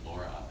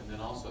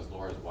also, as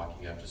Laura is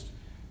walking up,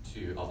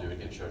 I'll do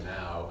an intro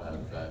now of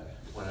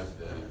one of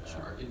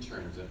our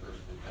interns at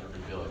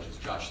Urban Village. It's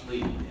Josh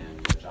Lee,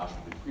 and Josh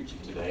will be preaching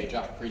today.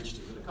 Josh preached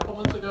a couple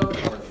months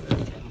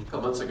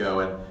ago,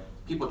 and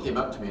people came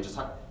up to me and just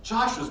talked,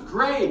 Josh was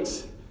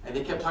great! And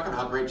they kept talking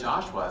about how great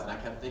Josh was, and I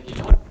kept thinking,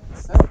 no one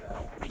said that.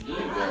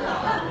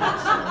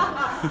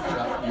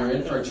 So, you're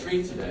in for a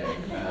treat today.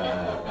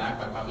 Back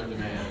by popular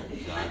demand.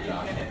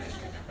 Josh is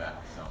coming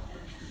back. So.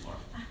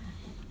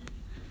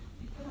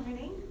 Good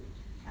morning.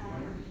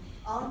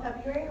 All in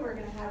February, we're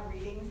going to have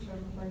readings from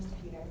 1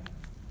 Peter.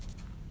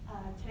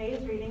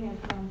 Today's reading is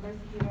from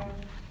 1 Peter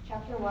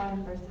chapter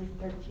 1, verses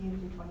 13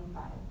 through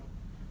 25.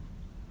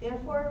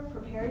 Therefore,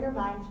 prepare your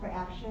minds for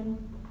action,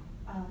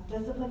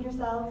 discipline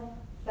yourselves,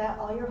 set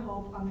all your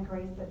hope on the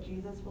grace that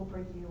Jesus will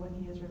bring you when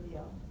he is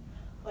revealed.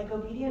 Like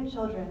obedient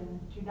children,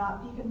 do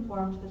not be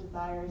conformed to the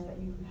desires that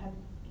you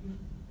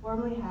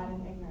formerly had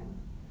in ignorance.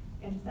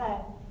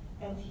 Instead,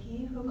 as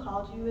he who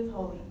called you is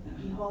holy,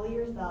 be holy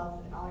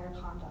yourselves in all your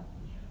conduct.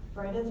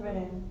 For it is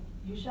written,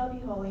 you shall be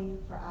holy,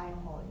 for I am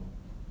holy.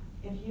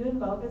 If you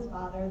invoke as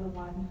Father the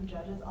one who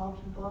judges all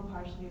people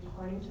impartially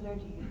according to their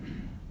deeds,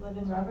 live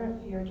in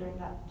reverent fear during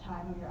that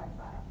time of your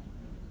exile.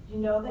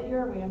 You know that you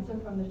are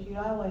ransomed from the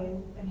futile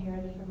ways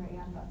inherited from your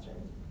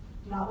ancestors,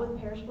 not with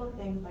perishable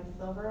things like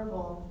silver or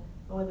gold,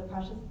 but with the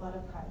precious blood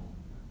of Christ,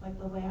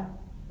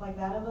 like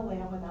that of a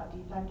lamb without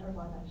defect or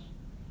blemish.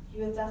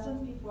 He was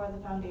destined before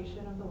the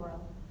foundation of the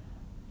world,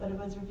 but it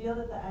was revealed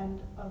at the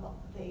end of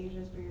the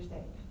ages for your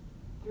sake.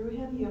 Through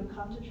him you have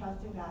come to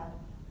trust in God,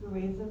 who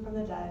raised him from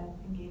the dead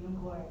and gave him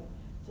glory,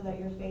 so that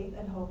your faith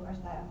and hope are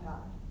set on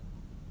God.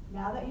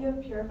 Now that you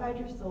have purified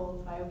your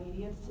souls by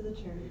obedience to the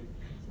truth,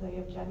 so that you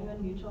have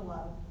genuine mutual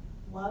love,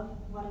 love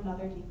one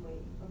another deeply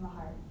from the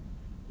heart.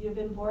 You have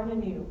been born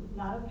anew,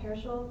 not of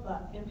perishable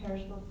but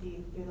imperishable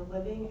seed, through the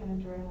living and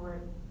enduring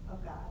word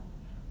of God.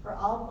 For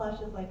all flesh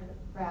is like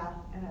grass,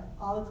 and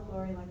all its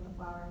glory like the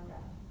flower of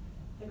grass.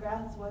 The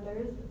grass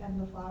withers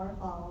and the flower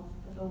falls,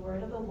 but the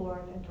word of the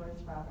Lord endures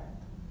forever.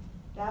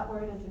 That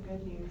word is the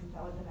good news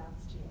that was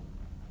announced to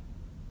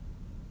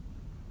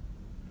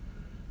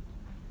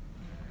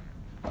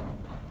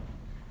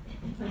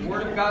you. The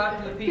word of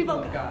God for the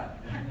people of God.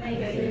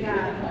 Thanks be to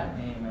God.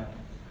 Amen.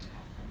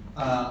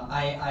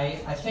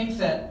 I think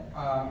that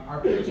our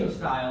preaching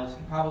styles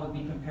can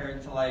probably be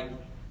compared to, like,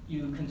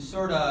 you can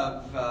sort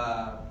of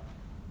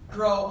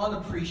grow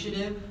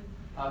unappreciative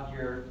of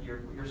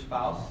your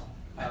spouse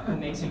who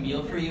makes a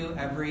meal for you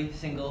every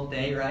single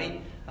day, right?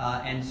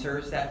 And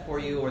serves that for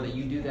you, or that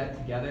you do that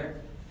together.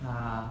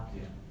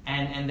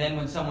 And then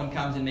when someone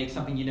comes and makes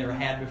something you never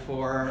had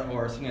before,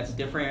 or something that's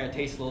different, or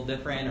tastes a little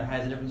different, or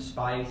has a different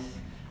spice,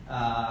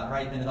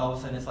 right, then all of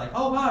a sudden it's like,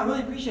 oh wow, I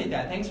really appreciate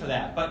that, thanks for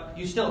that. But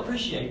you still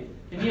appreciate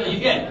the meal you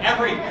get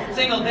every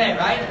single day,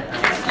 right?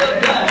 It's still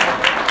good.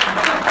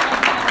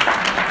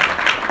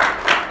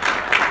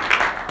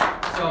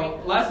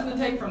 So, lesson to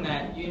take from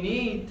that, you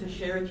need to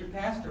share with your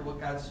pastor what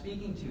God's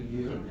speaking to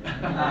you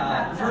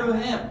through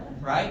him,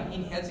 right?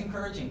 It's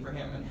encouraging for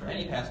him and for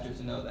any pastor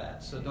to know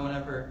that. So don't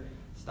ever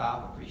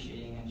stop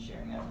appreciating and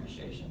sharing that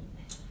appreciation.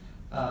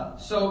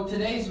 So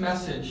today's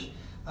message,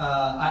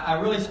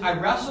 I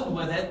wrestled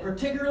with it,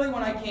 particularly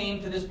when I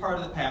came to this part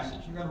of the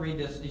passage. I'm going to read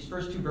these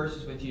first two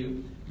verses with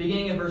you.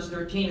 Beginning in verse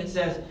 13, it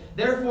says,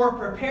 therefore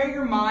prepare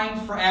your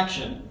minds for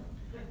action.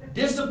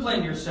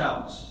 Discipline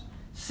yourselves.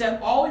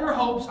 Set all your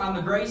hopes on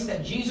the grace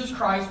that Jesus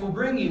Christ will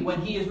bring you when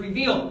he is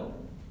revealed.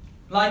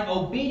 Like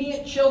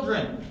obedient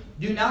children,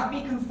 do not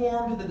be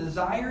conformed to the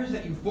desires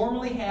that you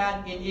formerly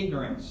had in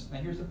ignorance. Now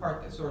here's the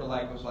part that sort of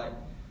was like,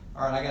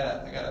 all right, I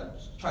gotta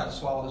try to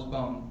swallow this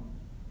bone.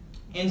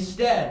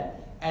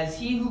 Instead, as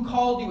he who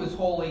called you is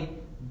holy,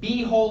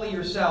 be holy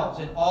yourselves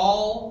in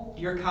all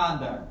your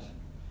conduct.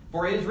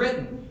 For it is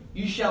written,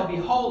 you shall be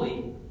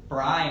holy,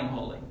 for I am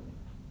holy.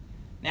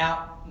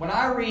 Now, when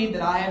I read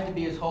that I have to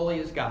be as holy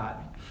as God,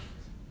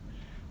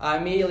 I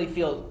immediately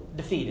feel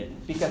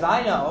defeated, because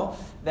I know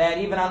that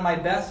even on my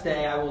best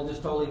day, I will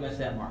just totally miss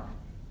that mark.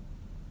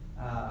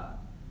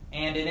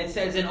 And it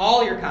says, in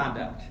all your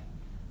conduct.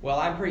 Well,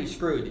 I'm pretty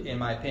screwed, in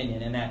my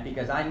opinion, in that,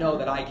 because I know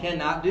that I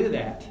cannot do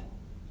that.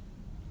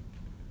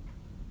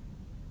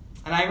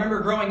 And I remember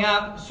growing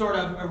up sort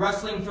of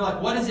wrestling through,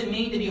 what does it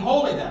mean to be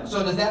holy then?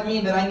 So does that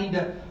mean that I need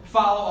to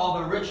follow all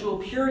the ritual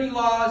purity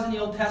laws in the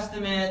Old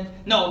Testament?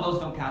 No, those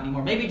don't count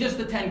anymore. Maybe just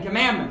the 10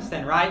 Commandments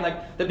then, right?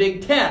 Like the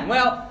Big 10.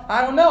 Well,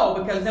 I don't know,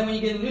 because then when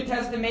you get in the New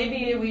Testament,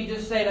 maybe we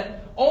just say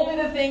that only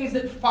the things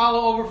that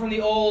follow over from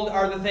the Old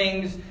are the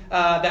things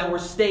that were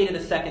stated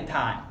a second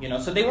time.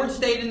 So they weren't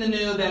stated in the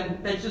New,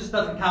 then that just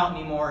doesn't count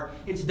anymore.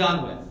 It's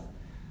done with.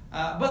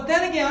 But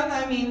then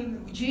again,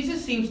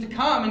 Jesus seems to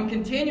come and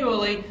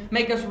continually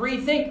make us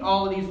rethink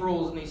all of these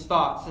rules and these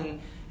thoughts.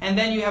 And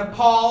then you have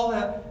Paul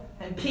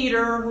and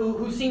Peter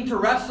who seem to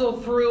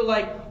wrestle through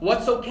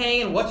what's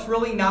okay and what's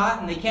really not,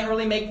 and they can't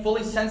really make full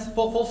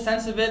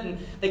sense of it, and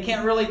they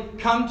can't really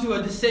come to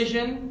a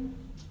decision.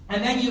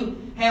 And then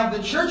you have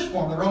the church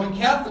form, the Roman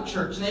Catholic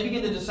Church, and they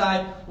begin to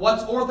decide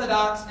what's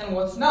orthodox and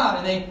what's not.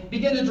 And they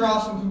begin to draw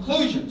some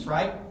conclusions,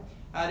 right?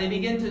 They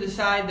begin to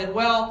decide that,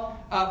 well,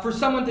 for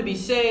someone to be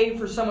saved,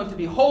 for someone to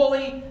be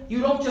holy,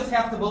 you don't just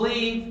have to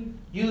believe,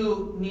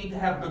 you need to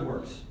have good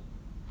works.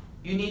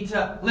 You need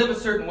to live a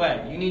certain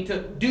way. You need to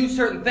do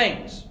certain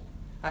things.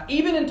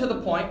 Even into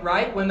the point,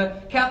 right, when the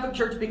Catholic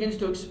Church begins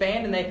to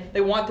expand and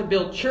they want to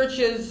build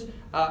churches,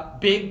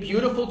 big,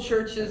 beautiful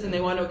churches, and they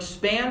want to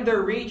expand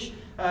their reach,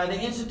 they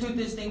institute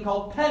this thing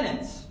called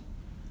penance,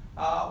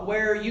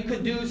 where you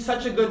could do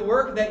such a good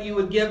work that you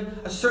would give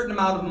a certain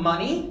amount of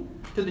money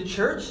to the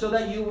church so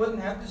that you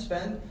wouldn't have to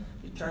spend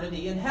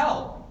eternity in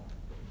hell.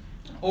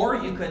 Or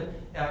you could,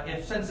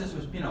 since this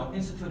was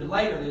instituted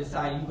later, they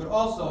decided you could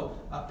also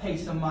pay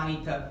some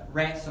money to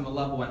ransom a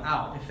loved one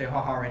out if they were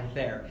already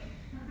there.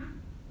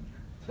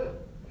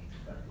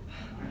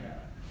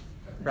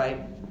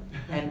 Right?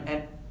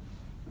 And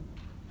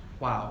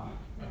wow.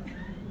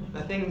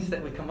 The things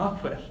that we come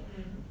up with,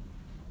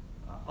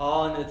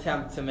 all in an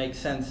attempt to make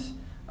sense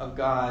of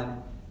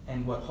God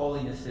and what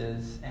holiness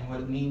is and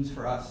what it means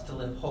for us to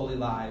live holy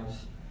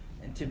lives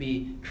and to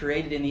be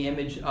created in the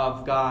image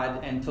of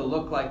God and to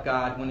look like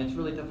God when it's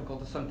really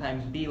difficult to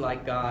sometimes be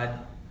like God.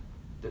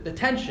 The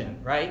tension,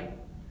 right?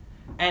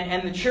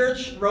 And the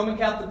church, Roman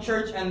Catholic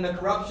Church, and the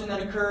corruption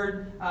that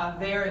occurred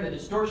there and the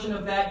distortion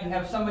of that, you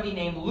have somebody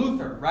named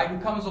Luther, right, who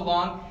comes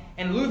along.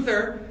 And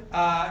Luther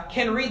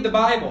can read the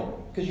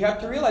Bible, because you have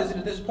to realize that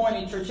at this point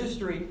in church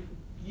history,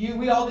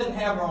 we all didn't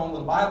have our own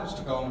little Bibles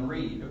to go and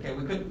read. Okay,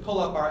 we couldn't pull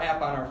up our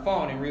app on our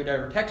phone and read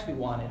whatever text we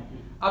wanted.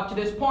 Up to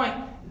this point,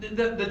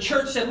 the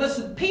church said,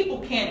 listen, people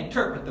can't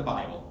interpret the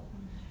Bible.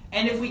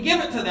 And if we give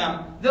it to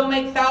them, they'll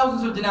make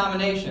thousands of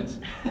denominations.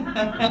 A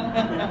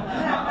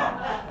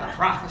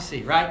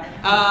prophecy, right?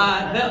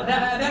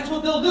 That's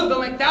what they'll do.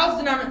 They'll make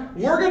thousands of denominations.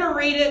 We're going to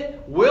read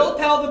it. We'll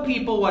tell the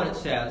people what it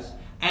says.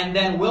 And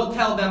then we'll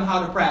tell them how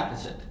to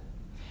practice it.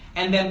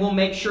 And then we'll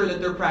make sure that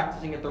they're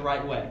practicing it the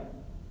right way.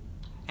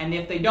 And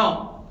if they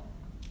don't,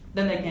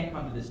 then they can't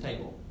come to this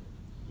table.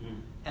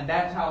 And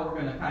that's how we're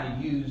going to kind of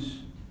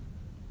use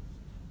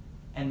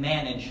and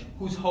manage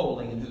who's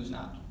holy and who's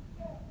not.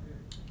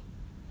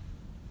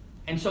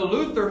 And so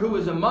Luther, who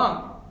was a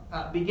monk,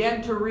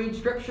 began to read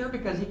Scripture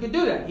because he could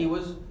do that. He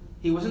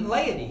wasn't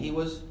laity. He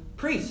was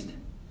priest.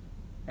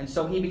 And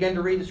so he began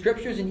to read the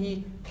Scriptures, and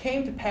he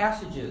came to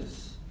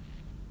passages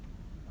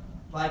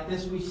like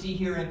this we see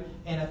here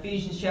in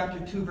Ephesians chapter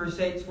 2, verse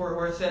 8,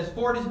 where it says,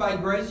 "For it is by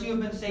grace you have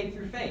been saved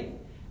through faith.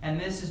 And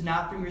this is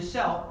not from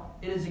yourself.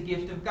 It is a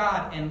gift of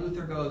God." And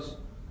Luther goes,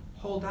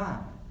 hold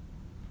on.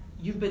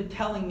 You've been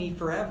telling me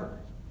forever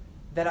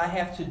that I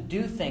have to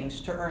do things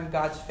to earn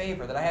God's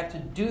favor, that I have to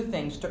do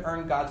things to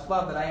earn God's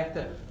love, that I have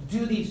to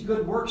do these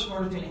good works in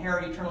order to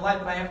inherit eternal life,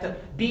 that I have to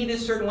be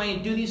this certain way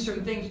and do these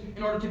certain things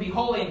in order to be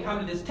holy and come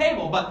to this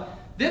table. But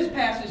this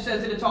passage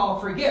says that it's all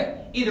a free gift.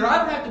 Either I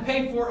don't have to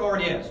pay for it or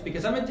it is.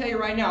 Because I'm going to tell you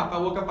right now, if I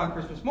woke up on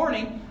Christmas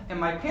morning and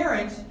my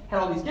parents had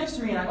all these gifts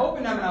for me and I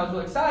opened them and I was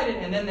really excited,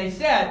 and then they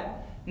said,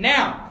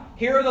 now,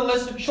 here are the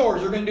list of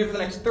chores you're going to do for the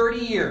next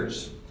 30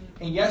 years.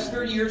 And yes,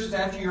 30 years is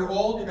after you're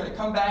old, you're going to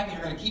come back and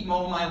you're going to keep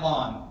mowing my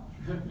lawn.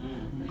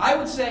 I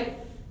would say,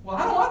 well,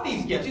 I don't want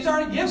these gifts. These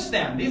aren't gifts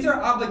then. These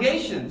are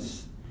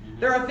obligations.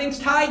 There are things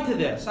tied to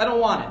this. I don't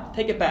want it.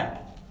 Take it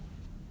back.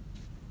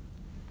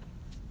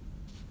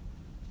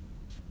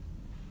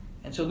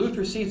 And so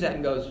Luther sees that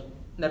and goes,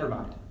 never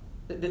mind.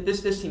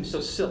 This seems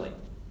so silly.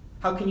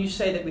 How can you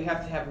say that we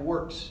have to have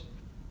works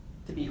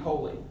to be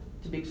holy,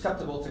 to be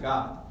acceptable to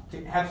God,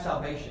 to have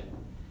salvation?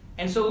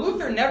 And so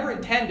Luther never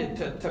intended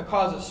to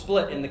cause a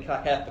split in the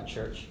Catholic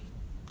Church.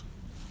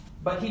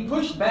 But he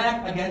pushed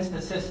back against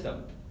the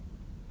system.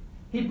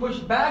 He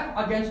pushed back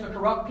against the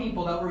corrupt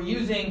people that were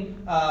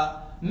using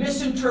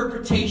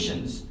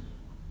misinterpretations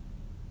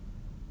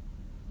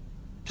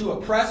to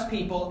oppress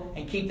people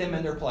and keep them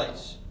in their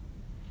place.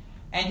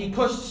 And he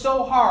pushed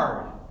so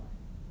hard.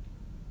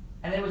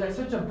 And it was at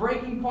such a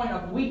breaking point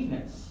of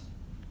weakness.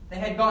 They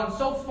had gone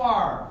so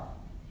far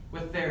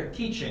with their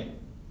teaching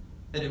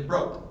that it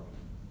broke.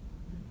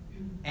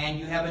 And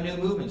you have a new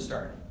movement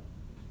started.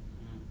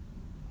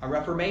 A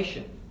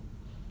Reformation.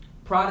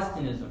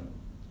 Protestantism.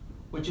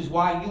 Which is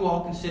why you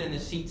all can sit in the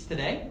seats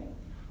today.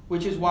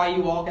 Which is why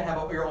you all can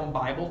have your own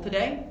Bible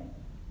today.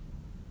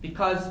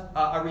 Because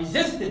a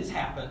resistance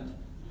happened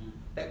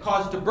that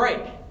caused a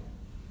break.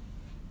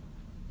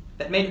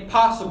 That made it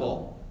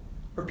possible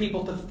for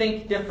people to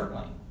think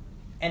differently.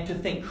 And to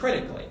think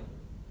critically.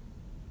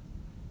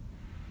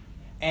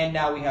 And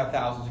now we have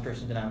thousands of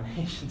Christian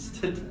denominations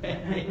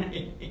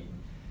today.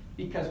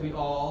 Because we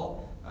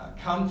all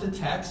come to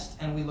text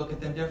and we look at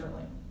them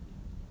differently.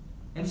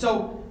 And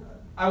so,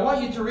 I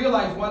want you to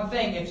realize one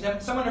thing.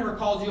 If someone ever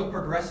calls you a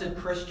progressive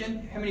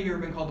Christian, how many of you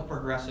have ever been called a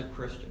progressive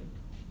Christian?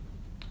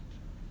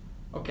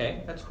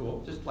 Okay, that's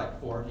cool. Just like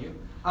 4 of you.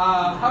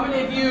 How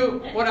many of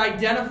you would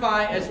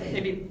identify as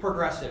maybe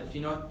progressive? Do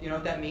you know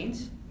what that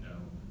means? No?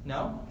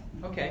 No?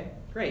 Okay,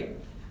 great.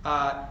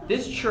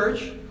 This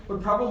church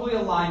would probably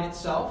align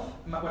itself,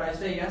 would I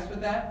say yes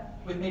with that?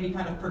 with maybe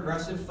kind of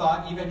progressive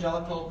thought,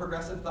 evangelical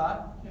progressive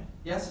thought? Yeah.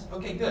 Yes?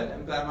 Okay, good.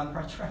 I'm glad I'm on the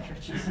right track here.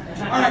 Jeez.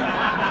 All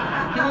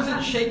right. He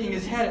wasn't shaking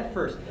his head at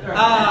first. In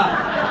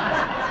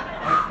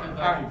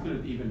fact,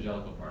 included the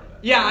evangelical part of that.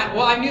 Yeah,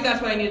 well, I knew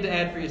that's what I needed to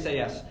add for you to say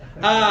yes.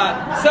 And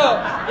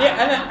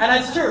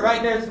that's true,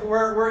 right?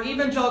 We're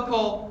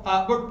evangelical,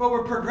 but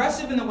we're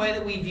progressive in the way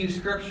that we view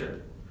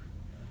Scripture.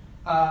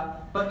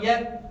 But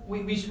yet,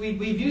 we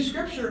view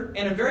Scripture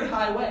in a very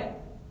high way.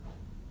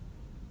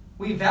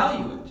 We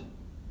value it.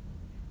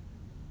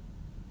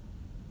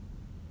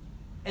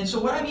 And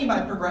so what I mean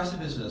by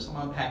progressive is this. I'm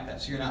going to unpack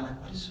that so you're not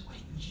like, what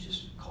did you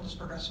just call this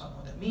progressive? I don't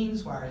know what that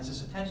means. Why is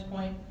this a tense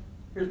point?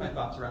 Here's my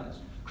thoughts around this.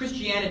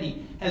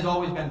 Christianity has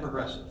always been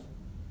progressive.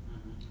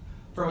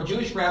 From a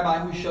Jewish rabbi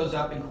who shows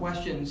up and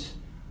questions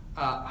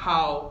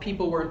how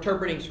people were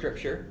interpreting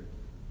Scripture,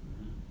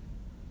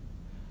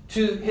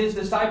 to his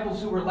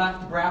disciples who were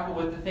left to grapple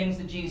with the things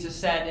that Jesus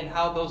said and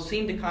how those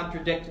seem to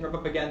contradict and rub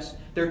up against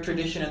their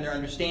tradition and their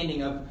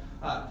understanding of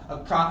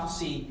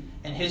prophecy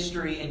and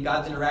history and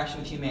God's interaction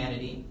with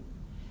humanity,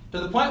 to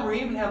the point where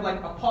we even have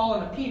like a Paul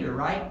and a Peter,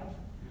 right?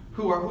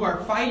 Who are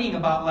fighting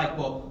about like,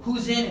 well,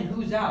 who's in and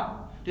who's out?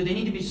 Do they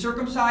need to be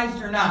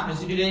circumcised or not?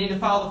 Do they need to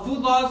follow the food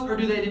laws or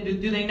do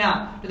they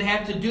not? Do they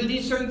have to do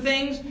these certain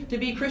things to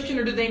be Christian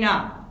or do they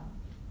not?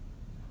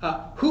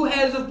 Who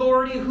has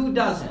authority? Who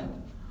doesn't?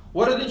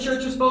 What are the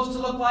churches supposed to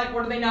look like?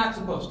 What are they not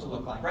supposed to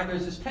look like? Right?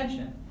 There's this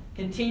tension.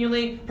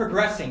 Continually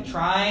progressing,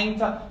 trying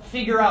to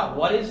figure out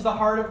what is the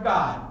heart of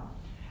God.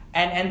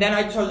 And then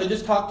I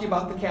just talked to you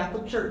about the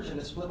Catholic Church and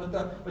the split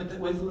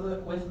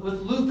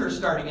with Luther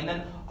starting, and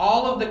then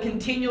all of the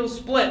continual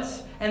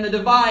splits and the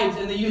divides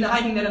and the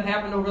uniting that have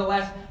happened over the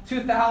last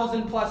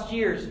 2,000 plus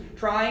years,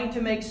 trying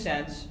to make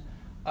sense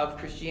of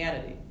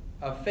Christianity,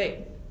 of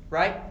faith,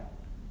 right?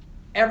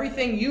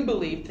 Everything you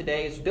believe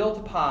today is built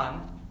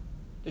upon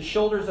the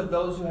shoulders of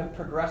those who have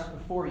progressed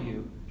before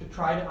you to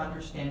try to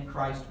understand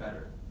Christ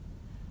better.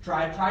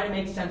 Try to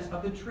make sense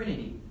of the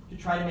Trinity, to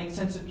try to make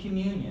sense of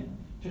communion,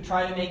 to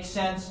try to make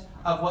sense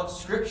of what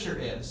Scripture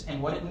is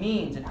and what it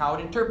means and how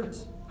to interpret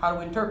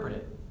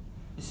it.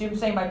 You see what I'm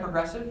saying by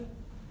progressive?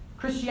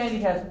 Christianity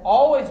has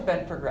always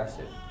been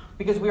progressive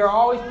because we are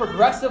always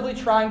progressively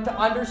trying to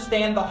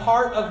understand the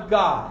heart of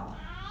God.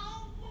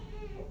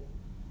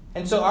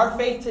 And so our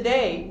faith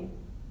today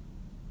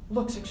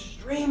looks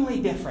extremely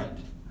different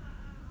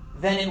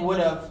than it would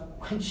have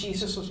when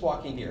Jesus was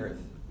walking the earth,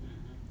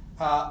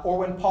 or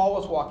when Paul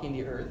was walking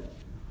the earth,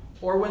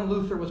 or when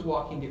Luther was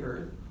walking the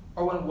earth,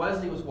 or when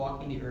Wesley was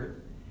walking the earth.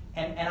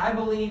 And I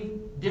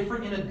believe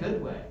different in a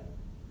good way.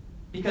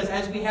 Because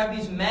as we have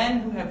these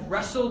men who have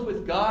wrestled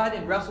with God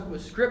and wrestled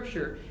with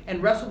Scripture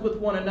and wrestled with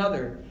one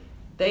another,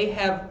 they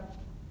have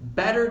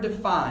better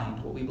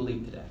defined what we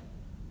believe today.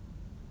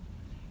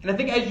 And I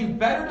think as you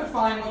better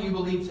define what you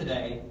believe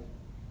today,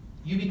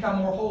 you become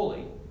more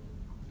holy.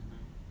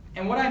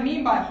 And what I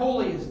mean by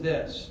holy is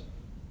this.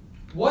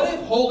 What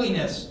if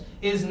holiness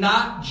is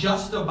not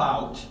just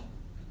about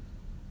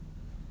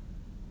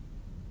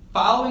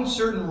following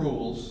certain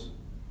rules,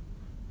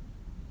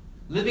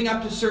 living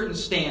up to certain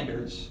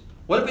standards?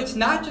 What if it's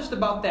not just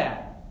about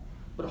that,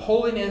 but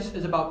holiness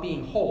is about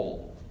being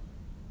whole?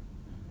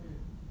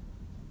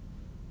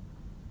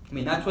 I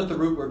mean, that's what the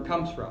root word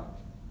comes from.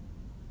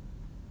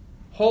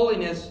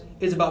 Holiness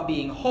is about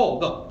being whole,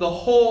 the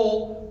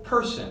whole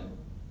person.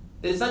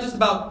 It's not just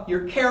about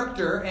your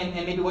character and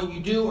maybe what you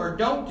do or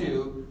don't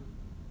do,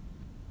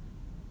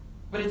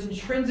 but it's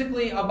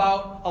intrinsically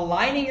about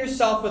aligning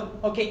yourself with,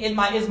 okay,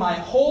 is my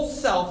whole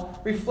self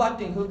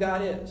reflecting who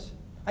God is?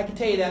 I can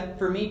tell you that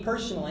for me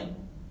personally,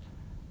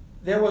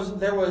 there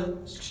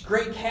was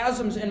great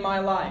chasms in my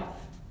life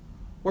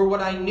where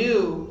what I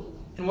knew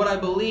and what I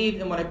believed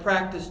and what I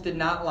practiced did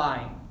not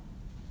line.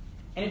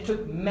 And it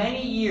took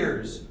many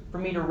years for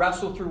me to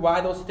wrestle through why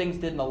those things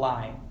didn't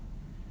align.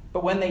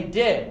 But when they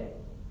did,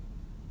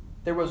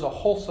 there was a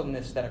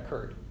wholesomeness that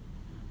occurred.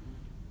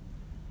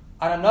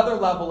 On another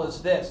level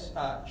is this,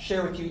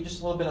 share with you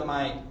just a little bit of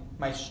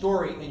my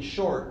story in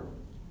short.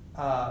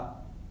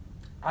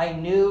 I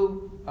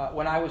knew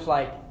when I was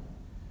like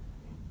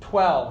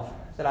 12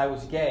 that I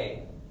was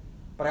gay,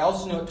 but I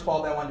also knew at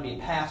 12 that I wanted to be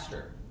a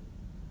pastor.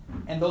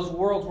 And those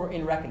worlds were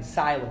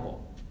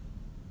irreconcilable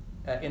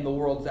in the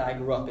worlds that I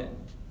grew up in.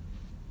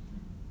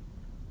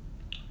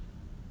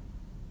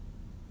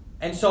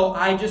 And so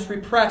I just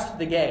repressed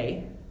the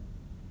gay,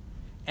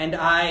 and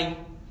I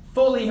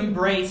fully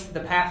embraced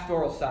the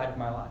pastoral side of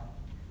my life.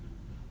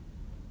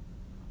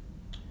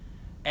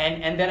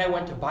 And then I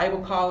went to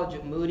Bible college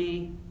at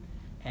Moody,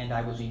 and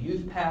I was a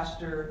youth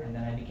pastor, and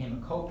then I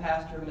became a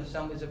co-pastor of an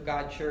Assemblies of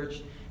God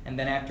church. And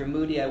then after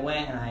Moody, I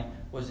went and I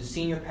was a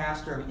senior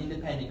pastor of an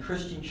independent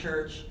Christian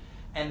church.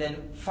 And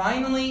then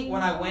finally,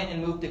 when I went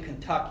and moved to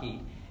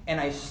Kentucky,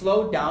 and I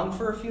slowed down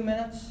for a few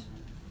minutes,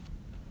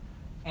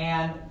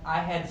 and I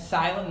had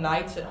silent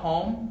nights at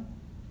home,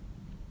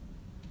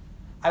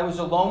 I was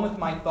alone with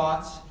my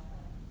thoughts,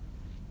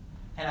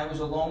 and I was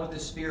alone with the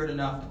Spirit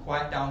enough to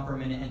quiet down for a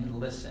minute and to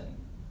listen.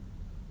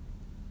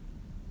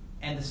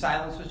 And the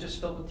silence was just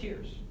filled with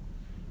tears.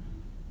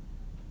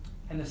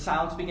 and the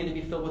sounds begin to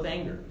be filled with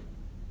anger.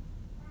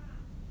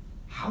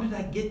 How did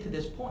I get to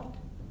this point?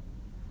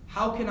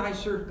 How can I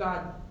serve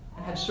God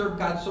and have served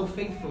God so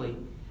faithfully?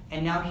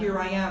 And now here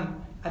I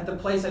am at the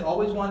place I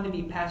always wanted to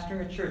be,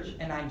 pastoring a church,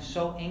 and I'm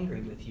so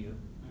angry with you.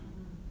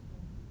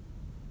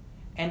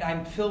 And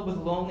I'm filled with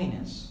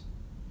loneliness.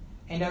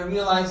 And I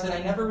realize that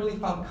I never really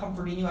found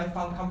comfort in you. I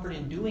found comfort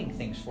in doing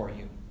things for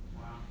you.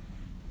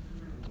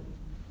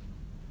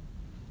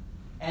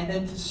 And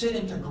then to sit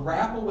and to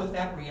grapple with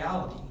that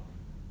reality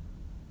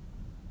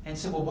and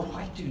say, well, what do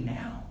I do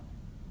now?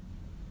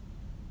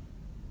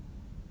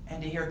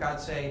 And to hear God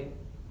say,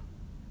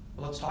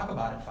 well, let's talk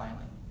about it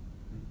finally.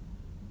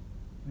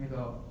 And we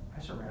go,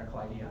 that's a radical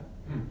idea.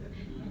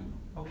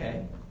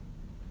 Okay.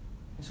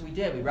 And so we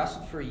did. We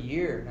wrestled for a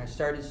year, and I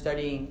started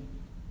studying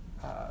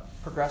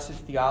progressive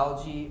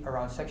theology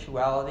around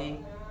sexuality.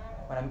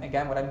 What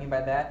I mean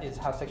by that is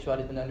how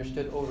sexuality has been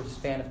understood over the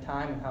span of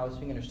time and how it's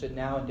being understood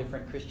now in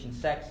different Christian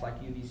sects like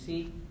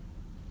UVC.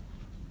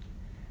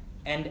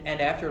 And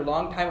after a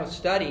long time of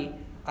study,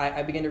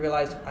 I began to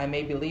realize I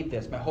may believe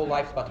this. My whole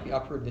life's about to be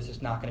uprooted. This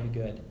is not going to be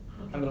good.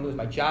 I'm going to lose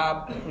my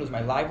job. I'm going to lose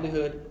my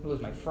livelihood. I'm going to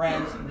lose my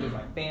friends. I'm going to lose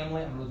my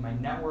family. I'm going to lose my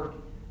network.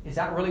 Is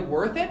that really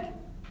worth it?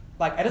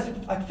 Like,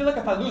 I feel like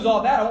if I lose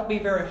all that, I won't be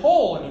very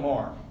whole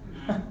anymore.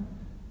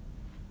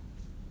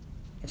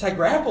 And so I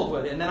grappled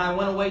with it. And then I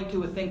went away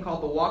to a thing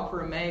called the Walk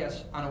for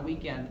Emmaus on a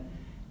weekend.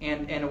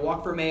 And a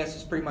Walk for Emmaus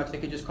is pretty much, they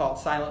could just call it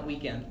Silent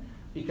Weekend.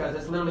 Because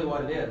that's literally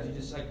what it is. You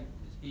just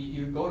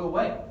you go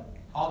away.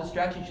 All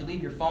distractions, you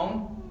leave your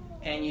phone,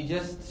 and you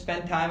just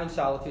spend time in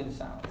solitude and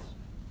silence.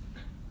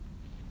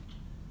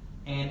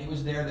 And it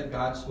was there that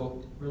God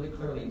spoke really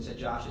clearly and said,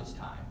 Josh, it's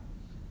time.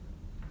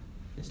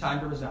 It's time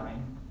to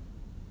resign.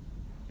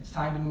 It's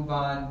time to move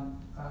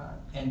on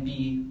and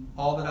be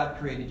all that I've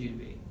created you to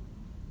be.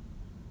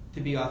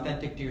 To be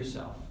authentic to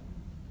yourself.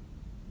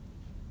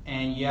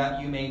 And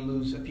yeah, you may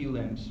lose a few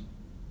limbs,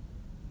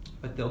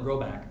 but they'll grow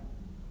back.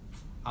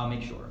 I'll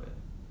make sure of it.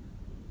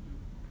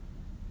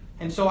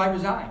 And so I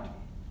resigned.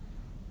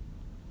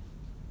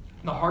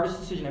 The hardest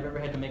decision I've ever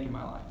had to make in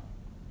my life.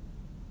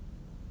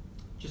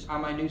 Just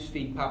on my news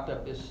feed popped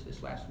up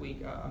this last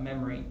week a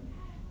memory,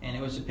 and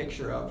it was a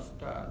picture of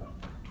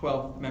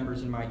 12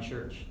 members in my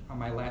church on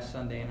my last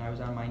Sunday, and I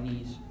was on my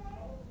knees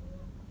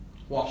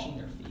washing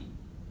their feet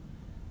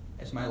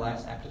as my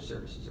last act of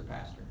service as their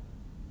pastor.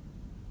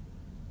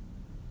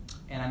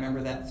 And I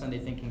remember that Sunday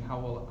thinking, how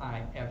will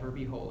I ever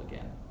be whole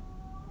again?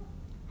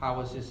 How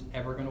is this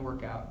ever going to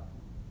work out?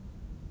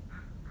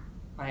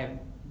 I am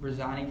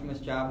resigning from this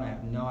job, and I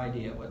have no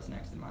idea what's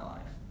next in my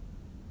life.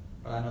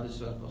 But I know this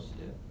is what I'm supposed to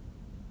do.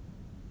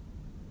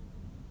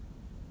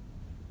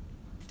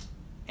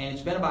 And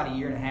it's been about a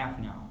year and a half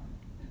now.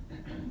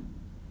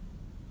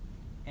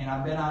 And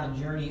I've been on a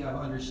journey of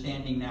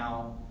understanding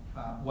now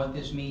what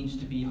this means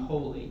to be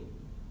holy.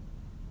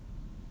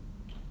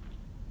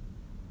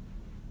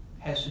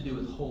 Has to do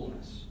with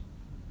wholeness.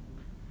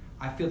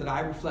 I feel that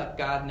I reflect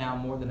God now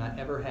more than I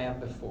ever have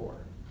before.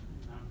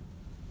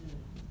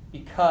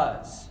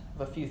 Because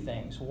of a few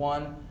things.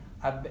 One,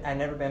 I've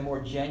never been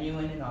more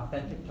genuine and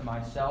authentic to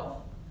myself,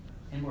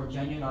 and more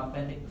genuine and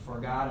authentic before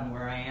God and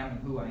where I am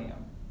and who I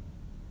am.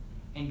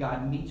 And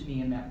God meets me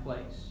in that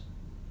place.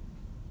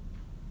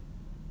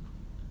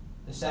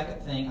 The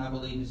second thing I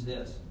believe is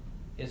this,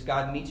 is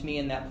God meets me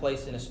in that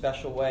place in a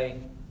special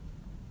way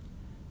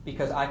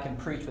because I can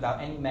preach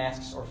without any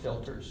masks or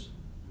filters.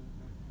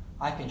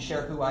 I can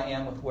share who I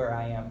am with where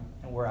I am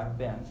and where I've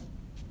been.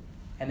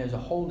 And there's a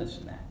wholeness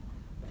in that.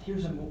 But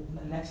here's the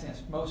next thing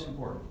that's most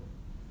important.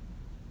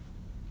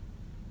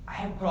 I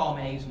haven't put all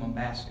my eggs in one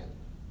basket.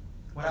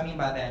 What I mean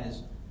by that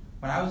is,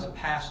 when I was a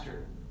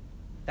pastor,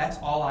 that's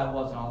all I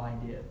was and all I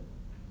did.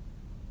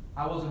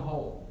 I wasn't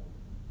whole.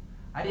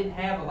 I didn't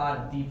have a lot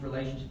of deep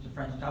relationships and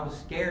friendships. I was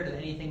scared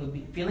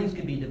that feelings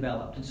could be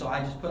developed, and so I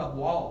just put up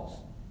walls.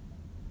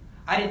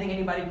 I didn't think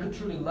anybody could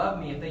truly love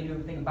me if they knew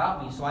everything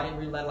about me, so I didn't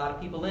really let a lot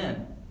of people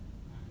in.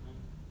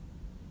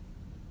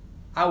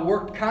 I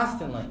worked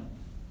constantly,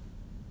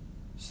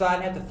 so I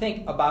didn't have to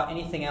think about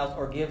anything else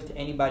or give to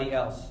anybody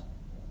else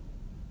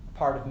a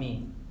part of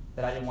me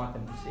that I didn't want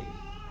them to see.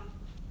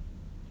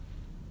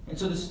 And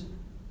so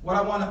what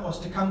I want us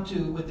to come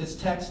to with this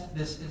text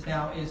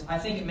is I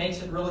think it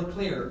makes it really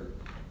clear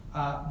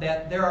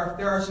that there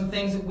are some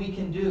things that we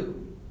can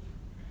do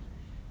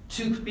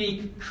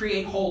to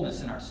create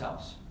wholeness in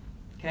ourselves.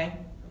 Okay?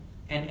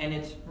 And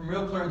it's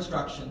real clear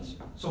instructions.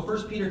 So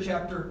 1 Peter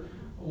chapter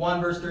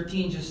 1, verse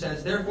 13 just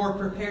says, therefore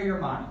prepare your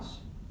minds.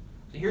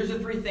 So here's the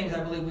three things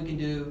I believe we can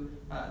do,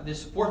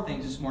 four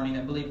things this morning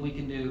that I believe we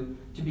can do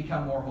to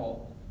become more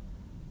whole.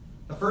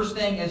 The first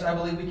thing is I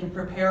believe we can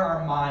prepare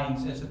our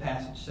minds, as the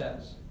passage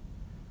says.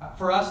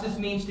 For us, this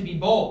means to be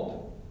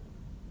bold.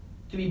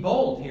 To be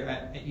bold here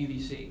at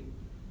UVC.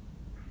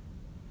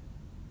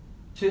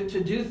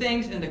 To do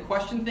things and to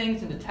question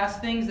things and to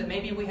test things that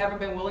maybe we haven't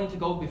been willing to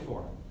go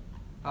before.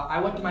 I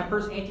went to my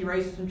first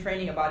anti-racism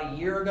training about a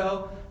year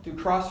ago through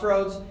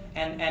Crossroads,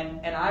 and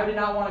I did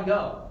not want to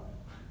go.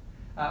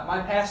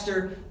 My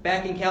pastor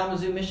back in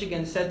Kalamazoo,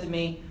 Michigan said to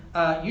me,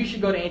 you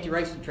should go to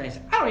anti-racism training. I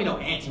said, I don't need no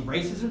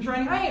anti-racism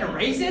training. I ain't a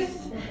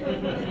racist.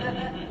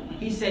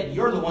 He said,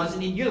 you're the one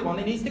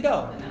that needs to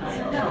go.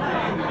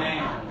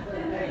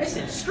 I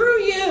said, screw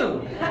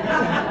you.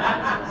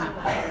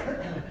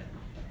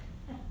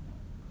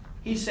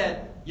 He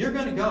said, you're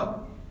going to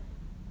go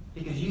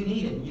because you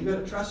need it. You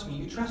got to trust me.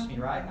 You trust me,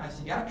 right? I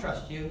said, yeah, I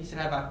trust you. He said,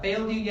 have I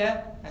failed you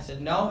yet? I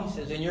said, no. He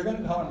says, then you're going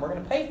to go and we're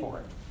going to pay for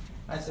it.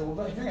 I said, well,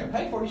 but if you're going to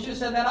pay for it, you should have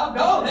said that. I'll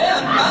go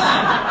then.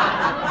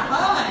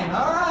 Fine.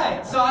 All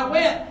right. So I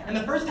went. And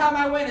the first time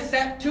I went, I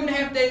sat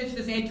 2.5 days to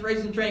this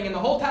anti-racism training. And the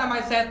whole time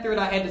I sat through it,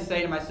 I had to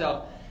say to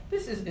myself,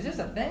 is this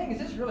a thing? Is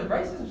this really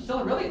racism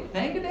still really a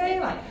thing today?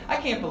 Like, I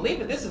can't believe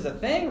that this is a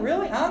thing.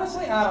 Really?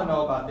 Honestly, I don't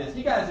know about this.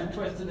 You guys are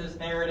twisting this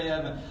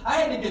narrative. And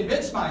I had to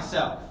convince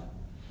myself.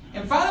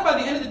 And finally,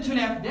 by the end of the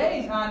 2.5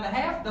 days, on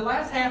the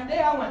last half day,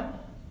 I went,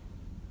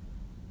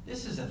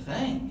 this is a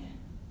thing.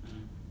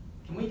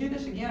 Can we do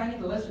this again? I need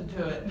to listen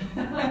to it.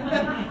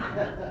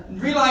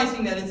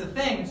 Realizing that it's a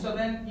thing. So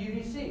then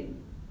UVC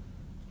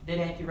did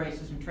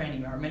anti-racism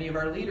training. Many of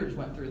our leaders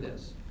went through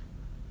this.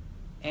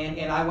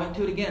 And I went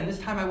to it again. This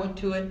time I went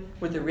to it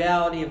with the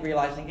reality of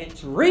realizing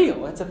it's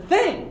real. It's a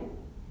thing.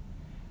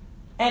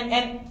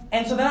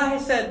 And so then I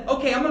said,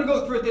 okay, I'm going to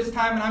go through it this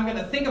time and I'm going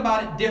to think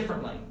about it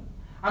differently.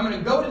 I'm going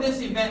to go to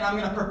this event and I'm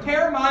going to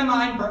prepare my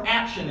mind for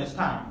action this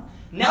time.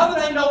 Now that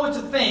I know it's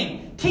a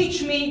thing,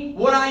 teach me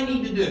what I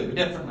need to do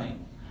differently.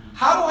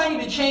 How do I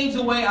need to change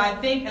the way I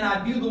think and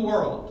I view the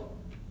world?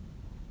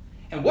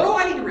 And what do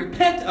I need to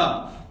repent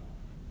of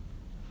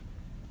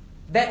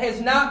that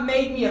has not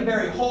made me a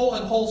very whole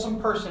and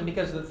wholesome person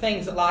because of the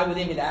things that lie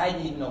within me that I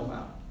didn't even know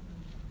about?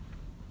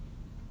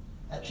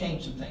 That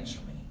changed some things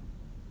for me.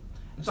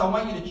 And so I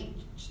want you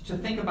to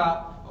think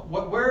about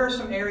where are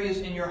some areas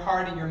in your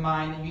heart and your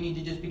mind that you need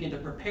to just begin to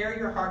prepare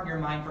your heart and your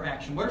mind for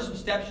action. What are some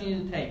steps you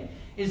need to take?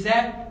 Is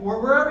that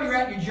wherever you're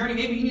at in your journey,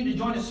 maybe you need to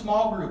join a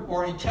small group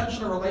or an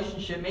intentional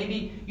relationship.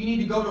 Maybe you need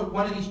to go to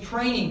one of these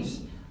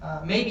trainings.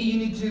 Maybe you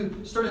need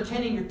to start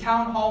attending your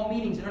town hall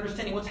meetings and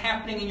understanding what's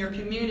happening in your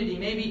community.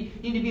 Maybe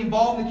you need to be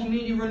involved in the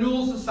Community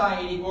Renewal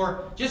Society,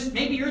 or just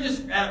maybe you're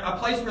just at a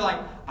place where like,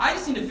 I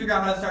just need to figure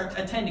out how to start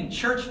attending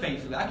church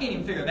faithfully. I can't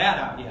even figure that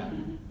out yet.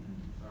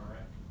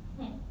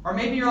 Or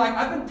maybe you're like,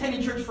 I've been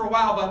attending church for a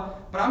while,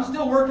 but I'm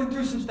still working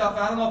through some stuff,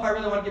 and I don't know if I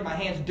really want to get my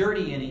hands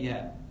dirty in it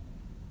yet.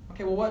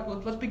 Okay,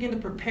 well, let's begin to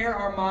prepare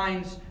our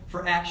minds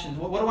for actions.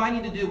 What do I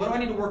need to do? What do I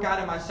need to work out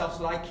in myself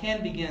so that I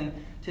can begin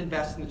to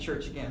invest in the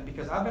church again?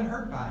 Because I've been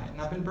hurt by it,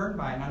 and I've been burned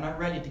by it, and I'm not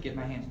ready to get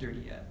my hands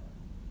dirty yet.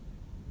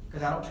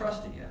 Because I don't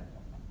trust it yet.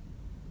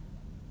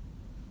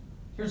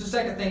 Here's the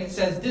second thing. It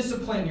says,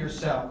 discipline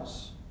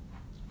yourselves.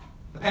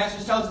 The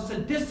passage tells us to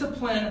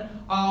discipline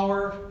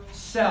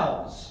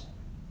ourselves.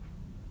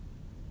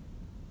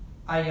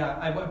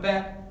 I went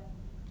back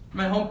to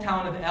my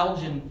hometown of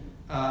Elgin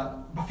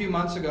a few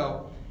months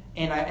ago,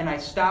 and I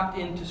stopped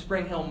into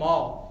Spring Hill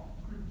Mall,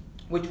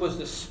 which was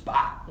the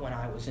spot when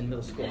I was in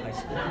middle school, high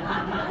school.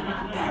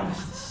 That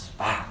was the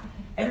spot.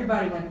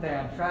 Everybody went there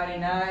on Friday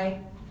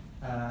night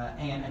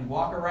and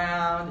walk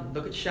around and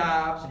look at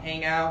shops and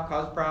hang out,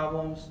 cause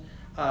problems,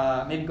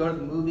 maybe go to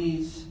the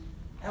movies.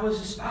 That was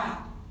the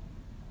spot.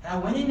 And I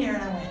went in there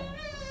and I went,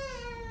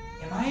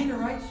 am I in the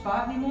right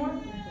spot anymore?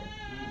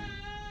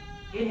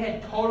 It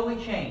had totally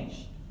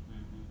changed.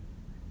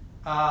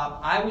 All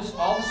of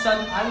a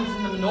sudden, I was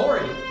in the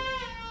minority.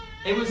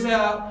 It was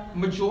a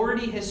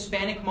majority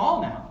Hispanic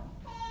mall now.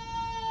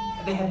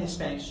 They had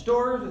Hispanic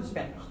stores with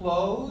Hispanic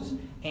clothes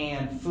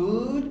and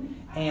food,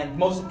 and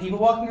most of the people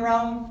walking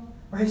around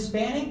were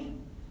Hispanic.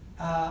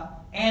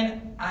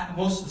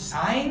 Most of the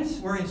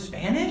signs were in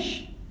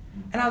Spanish.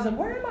 And I was like,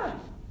 where am I?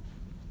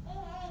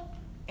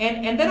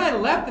 And then I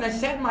left and I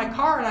sat in my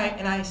car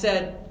and I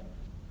said,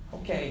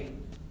 okay,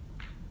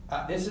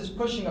 this is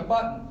pushing a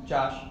button,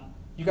 Josh.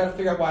 You got to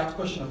figure out why it's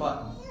pushing a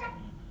button.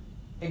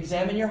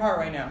 Examine your heart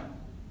right now.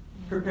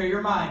 Prepare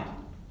your mind.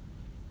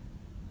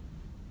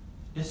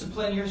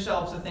 Discipline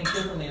yourselves to think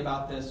differently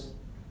about this.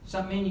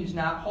 Some menu's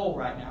not whole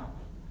right now.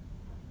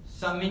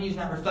 Some menu's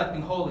not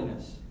reflecting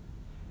holiness.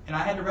 And I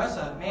had to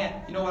wrestle.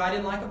 Man, you know what I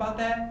didn't like about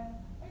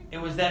that? It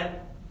was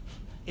that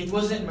it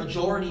wasn't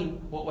majority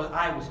what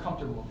I was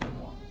comfortable with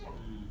anymore.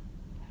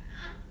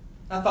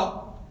 I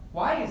thought,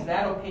 why is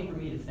that okay for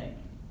me to think?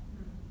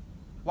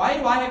 Why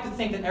do I have to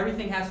think that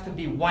everything has to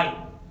be white?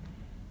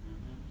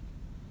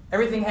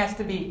 Everything has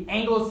to be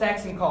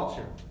Anglo-Saxon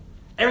culture.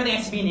 Everything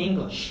has to be in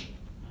English.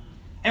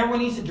 Everyone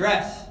needs to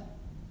dress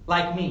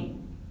like me.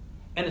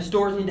 And the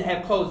stores need to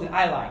have clothes that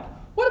I like.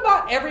 What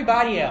about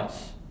everybody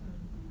else?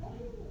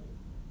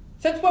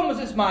 Since when was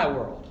this my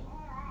world?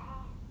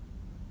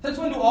 Since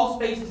when do all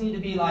spaces need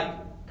to be like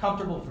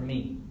comfortable for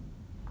me?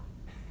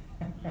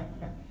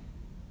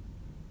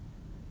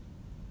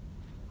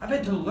 I've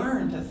had to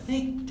learn to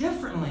think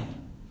differently.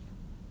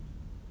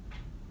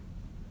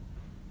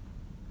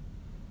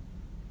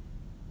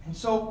 And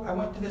so I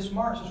went to this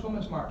march, this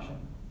women's march.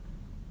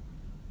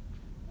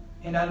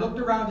 And I looked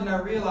around and I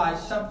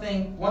realized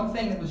one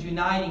thing that was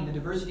uniting the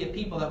diversity of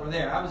people that were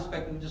there. I was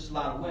expecting just a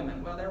lot of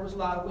women. Well, there was a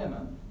lot of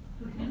women.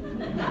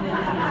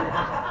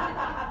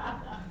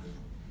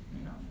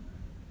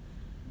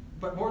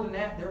 But more than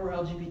that, there were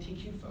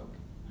LGBTQ folk.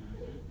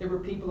 There were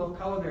people of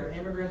color, there were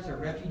immigrants, there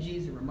were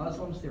refugees, there were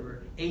Muslims, there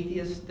were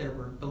atheists, there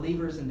were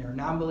believers, and there were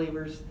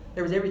non-believers.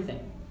 There was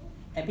everything.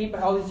 And people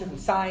had all these different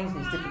signs,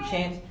 these different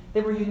chants. They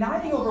were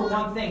uniting over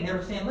one thing. They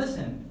were saying,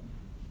 listen,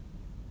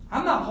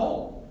 I'm not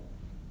whole.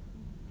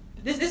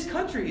 This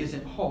country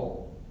isn't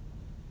whole.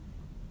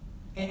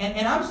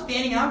 And I'm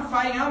standing, and I'm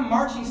fighting, and I'm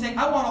marching, saying,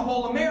 I want a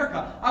whole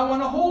America. I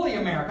want a holy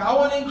America. I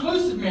want an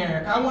inclusive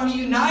America. I want a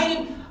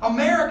united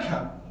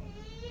America.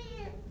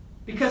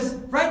 Because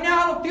right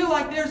now I don't feel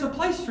like there's a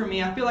place for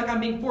me. I feel like I'm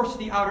being forced to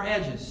the outer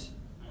edges.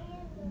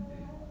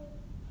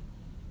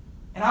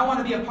 And I want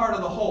to be a part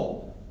of the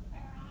whole.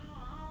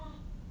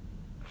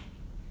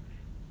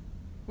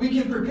 We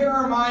can prepare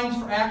our minds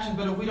for action,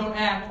 but if we don't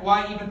act,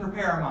 why even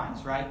prepare our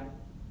minds, right?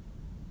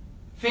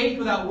 Faith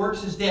without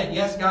works is dead.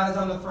 Yes, God is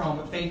on the throne,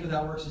 but faith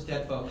without works is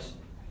dead, folks.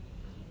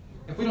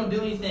 If we don't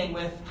do anything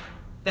with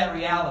that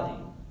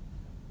reality,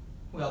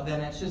 well,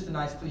 then it's just a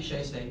nice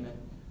cliche statement.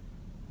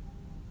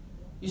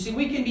 You see,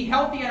 we can be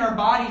healthy in our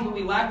bodies, but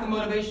we lack the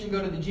motivation to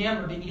go to the gym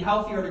or to eat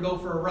healthy or to go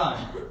for a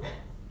run.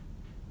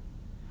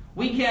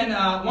 We can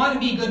want to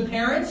be good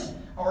parents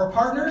or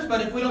partners,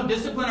 but if we don't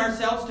discipline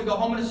ourselves to go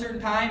home at a certain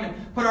time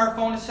and put our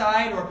phone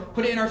aside or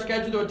put it in our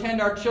schedule to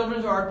attend our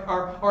children's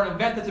or an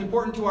event that's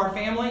important to our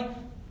family,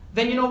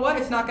 then you know what?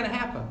 It's not going to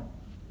happen.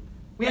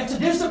 We have to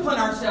discipline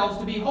ourselves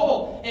to be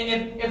whole.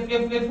 And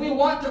if we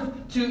want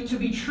to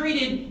be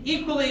treated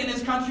equally in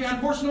this country,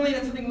 unfortunately,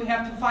 that's something we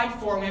have to fight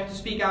for and we have to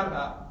speak out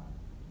about.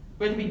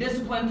 We have to be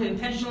disciplined to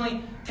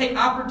intentionally take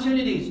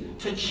opportunities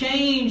to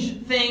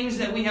change things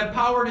that we have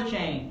power to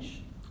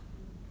change.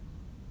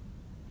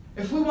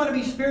 If we want to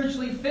be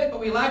spiritually fit,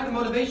 but we lack the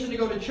motivation to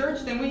go to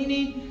church, then we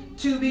need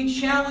to be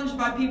challenged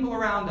by people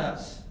around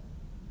us.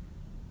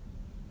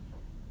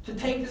 To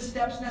take the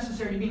steps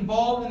necessary, to be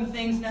involved in the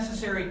things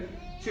necessary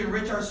to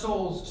enrich our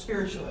souls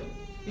spiritually.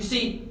 You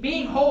see,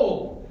 being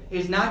whole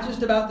is not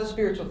just about the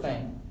spiritual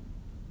thing.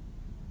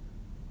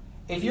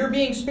 If you're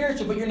being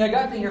spiritual but you're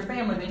neglecting your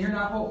family, then you're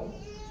not whole.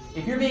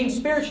 If you're being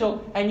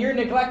spiritual and you're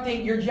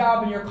neglecting your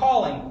job and your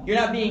calling, you're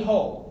not being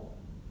whole.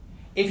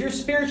 If you're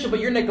spiritual but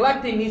you're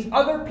neglecting these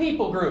other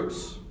people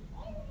groups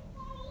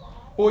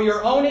for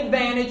your own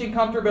advantage and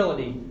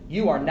comfortability,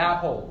 you are not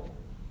whole.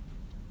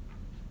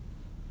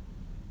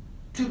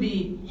 To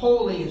be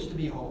holy is to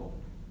be whole.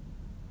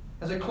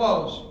 As I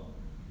close,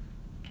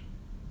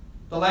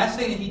 the last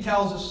thing that he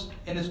tells us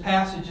in this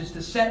passage is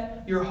to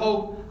set your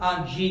hope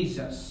on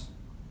Jesus.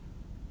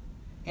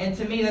 And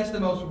to me, that's the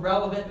most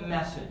relevant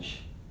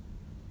message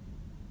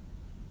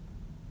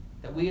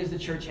that we as the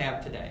church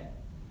have today.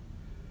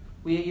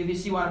 We at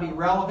UVC want to be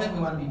relevant, we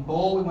want to be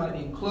bold, we want to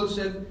be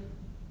inclusive.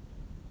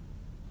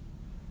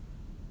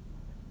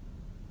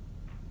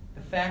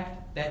 The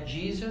fact that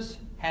Jesus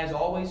has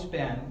always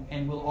been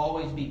and will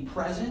always be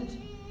present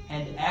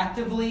and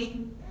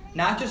actively,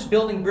 not just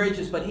building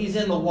bridges, but He's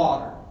in the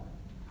water.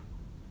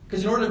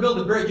 Because in order to build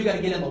a bridge, you got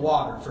to get in the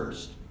water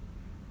first.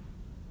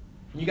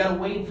 You got to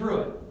wade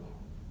through it.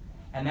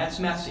 And that's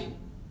messy.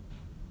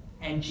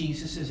 And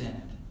Jesus is in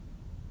it.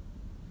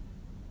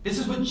 This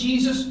is what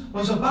Jesus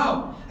was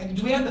about.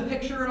 Do we have the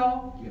picture at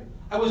all? Yeah.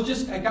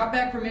 I got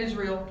back from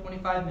Israel.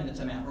 25 minutes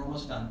I'm at. We're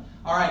almost done.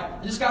 All right.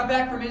 I just got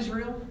back from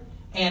Israel.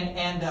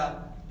 And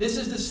this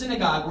is the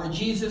synagogue where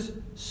Jesus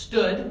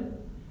stood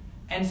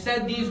and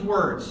said these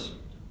words.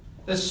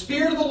 The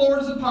Spirit of the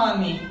Lord is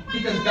upon me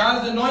because God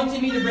has anointed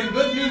me to bring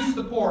good news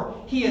to the poor.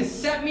 He has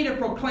sent me to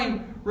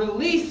proclaim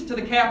release to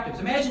the captives.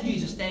 Imagine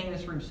Jesus standing in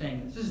this room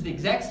saying this. This is the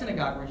exact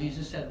synagogue where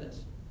Jesus said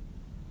this.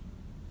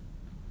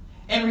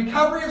 And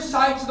recovery of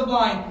sight to the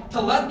blind,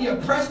 to let the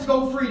oppressed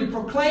go free, to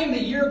proclaim the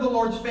year of the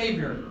Lord's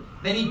favor.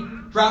 Then he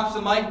drops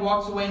the mic,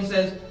 walks away, and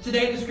says,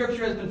 today the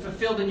scripture has been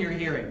fulfilled in your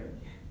hearing.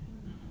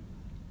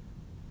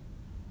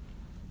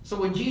 So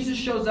when Jesus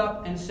shows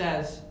up and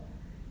says,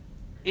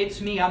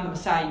 it's me, I'm the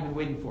Messiah you've been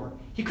waiting for,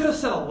 he could have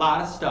said a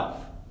lot of stuff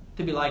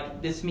to be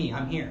like, this me,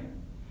 I'm here.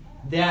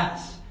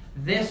 That's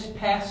this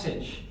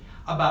passage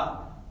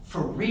about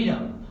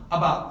freedom,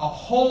 about a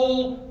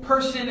whole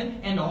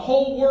person and a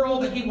whole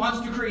world that he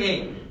wants to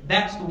create.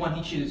 That's the one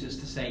he chooses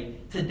to say,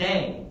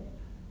 today,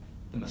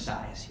 the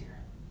Messiah is here.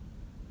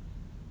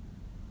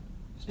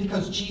 It's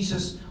because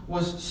Jesus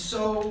was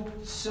so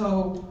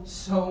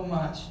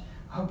much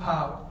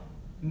about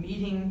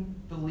meeting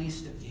the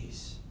least of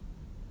these.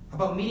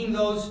 About meeting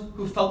those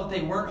who felt that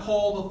they weren't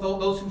whole,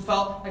 those who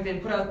felt like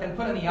they'd been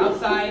put on the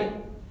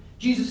outside.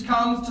 Jesus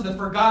comes to the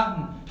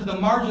forgotten, to the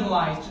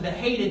marginalized, to the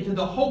hated, to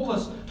the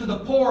hopeless, to the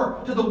poor,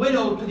 to the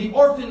widow, to the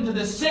orphan, to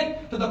the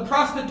sick, to the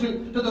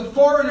prostitute, to the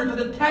foreigner,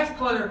 to the tax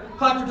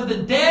collector, to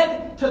the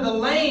dead, to the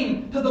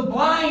lame, to the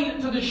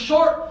blind, to the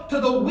short,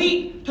 to the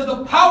weak, to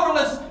the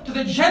powerless, to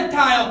the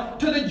Gentile,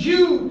 to the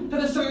Jew, to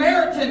the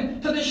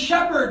Samaritan, to the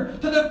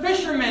shepherd, to the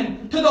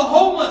fisherman, to the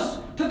homeless,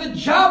 to the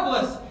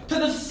jobless, to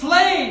the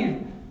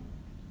slave,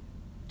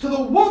 to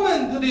the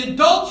woman, to the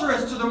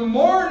adulteress, to the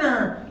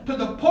mourner, to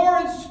the poor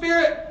in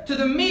spirit, to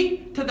the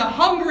meek, needy, to the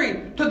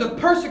hungry, to the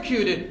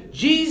persecuted.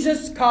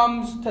 Jesus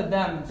comes to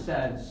them and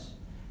says,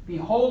 be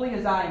holy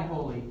as I am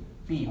holy.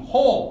 Be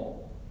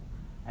whole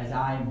as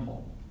I am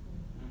whole.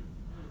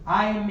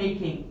 I am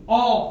making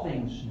all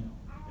things new.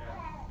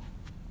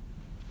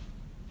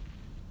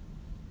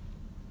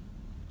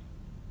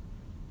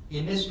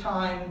 In this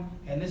time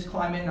and this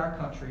climate in our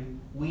country,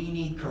 we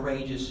need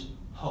courageous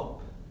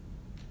hope.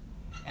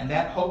 And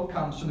that hope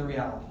comes from the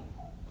reality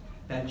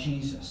that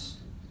Jesus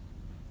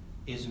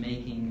is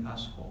making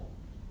us whole.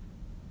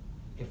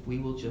 If we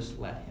will just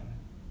let him.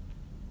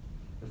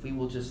 If we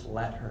will just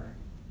let her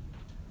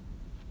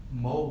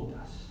mold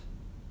us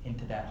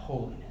into that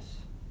holiness.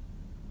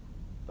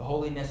 The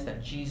holiness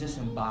that Jesus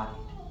embodied.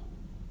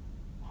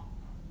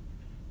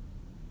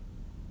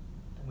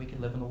 Then we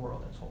can live in a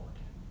world that's whole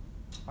again.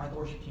 Invite the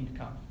worship team to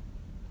come.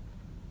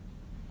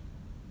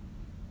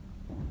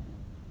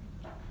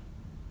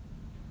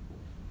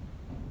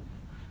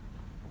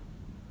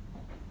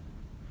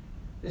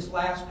 This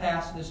last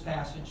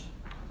passage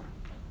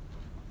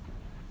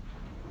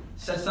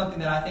says something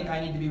that I think I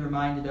need to be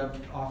reminded of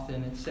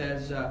often. It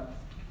says,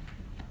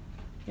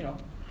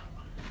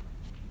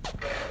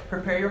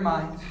 prepare your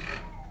minds,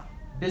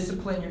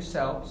 discipline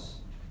yourselves,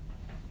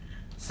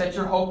 set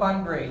your hope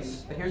on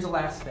grace. But here's the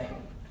last thing.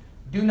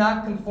 Do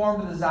not conform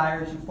to the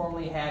desires you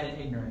formerly had in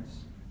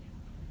ignorance.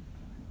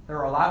 There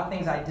are a lot of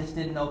things I just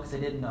didn't know because I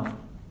didn't know.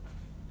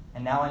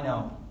 And now I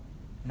know.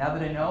 Now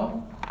that I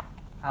know,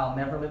 I'll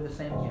never live the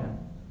same again.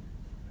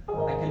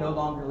 I can no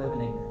longer live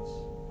in ignorance.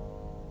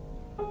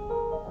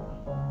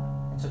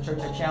 And so, church,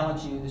 I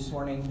challenge you this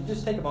morning to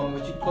just take a moment.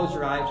 Would you close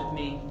your eyes with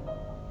me?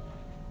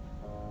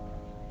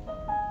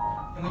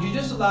 And would you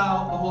just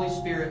allow the Holy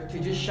Spirit to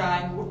just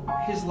shine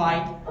his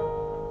light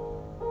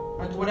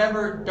onto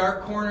whatever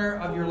dark corner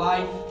of your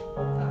life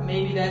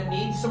maybe that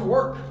needs some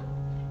work,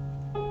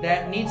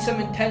 that needs some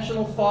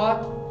intentional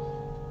thought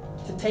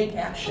to take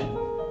action.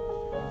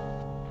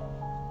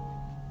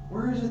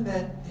 Where is it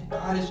that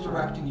God is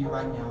directing you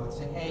right now and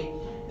saying, hey,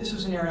 this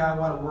is an area I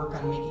want to work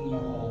on making you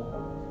whole?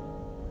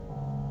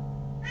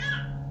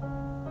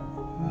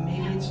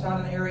 Maybe it's not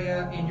an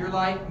area in your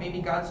life.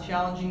 Maybe God's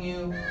challenging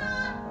you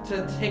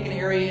to take an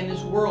area in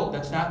this world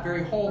that's not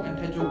very whole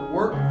and to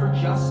work for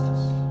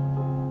justice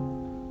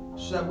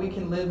so that we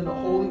can live in a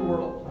holy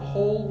world, a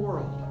whole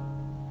world.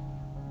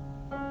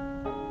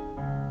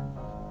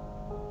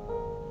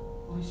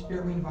 Holy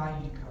Spirit, we invite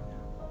you to come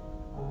now.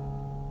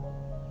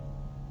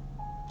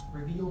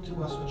 Reveal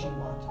to us what you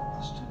want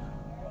us to know.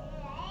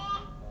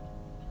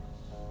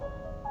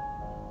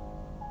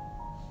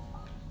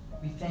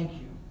 We thank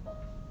you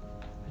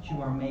that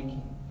you are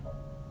making